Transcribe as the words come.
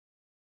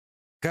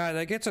God,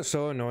 that gets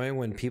so annoying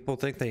when people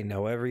think they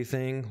know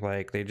everything.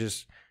 Like they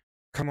just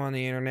come on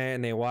the internet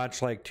and they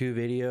watch like 2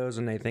 videos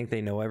and they think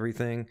they know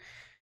everything.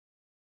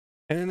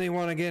 And then they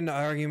want to get into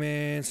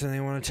arguments and they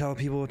want to tell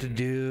people what to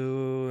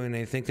do and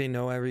they think they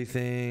know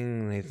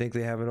everything and they think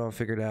they have it all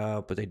figured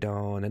out, but they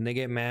don't. And they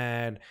get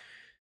mad.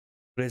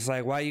 But it's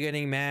like, why are you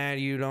getting mad?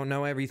 You don't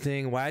know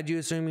everything. Why'd you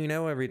assume you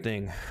know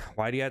everything?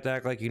 Why do you have to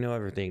act like you know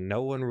everything?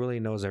 No one really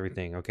knows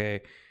everything,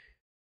 okay?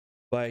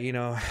 But you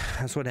know,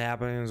 that's what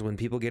happens when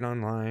people get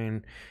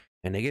online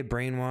and they get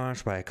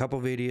brainwashed by a couple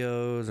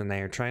videos and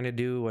they're trying to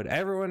do what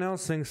everyone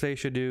else thinks they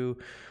should do,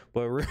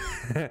 but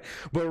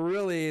but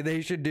really they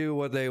should do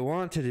what they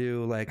want to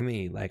do, like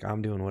me. Like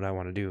I'm doing what I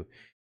want to do.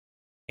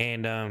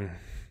 And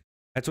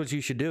that's what you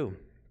should do.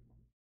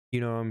 You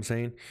know what I'm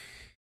saying?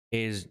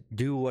 Is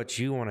do what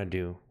you want to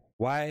do.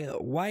 Why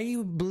are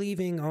you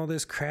believing all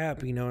this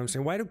crap? You know what I'm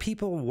saying? Why do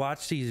people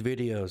watch these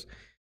videos?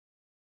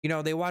 You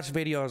know, they watch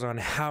videos on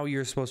how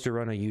you're supposed to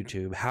run a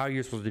YouTube, how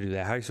you're supposed to do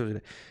that, how you're supposed to do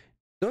that.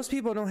 Those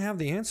people don't have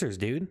the answers,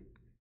 dude.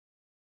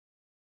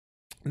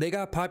 They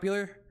got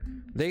popular,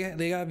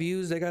 they got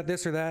views, they got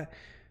this or that.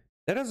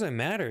 That doesn't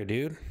matter,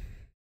 dude.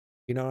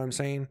 You know what I'm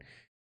saying?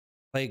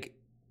 Like,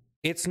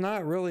 it's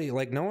not really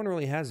like no one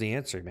really has the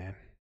answer, man.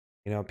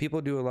 You know, people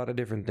do a lot of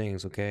different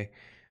things, okay?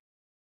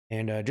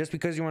 And just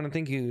because you want to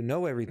think you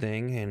know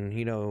everything, and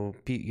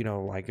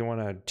like you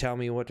want to tell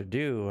me what to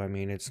do, I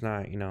mean, it's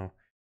not,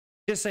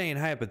 just saying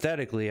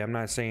hypothetically. I'm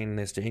not saying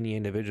this to any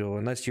individual,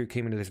 unless you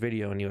came into this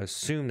video and you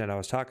assume that I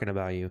was talking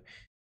about you.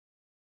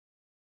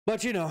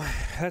 But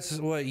that's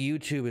what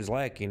YouTube is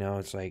like.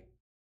 It's like,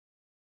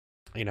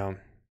 I don't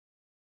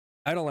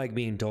like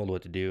being told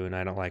what to do, and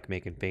I don't like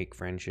making fake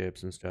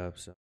friendships and stuff.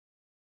 So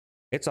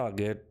it's all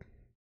good.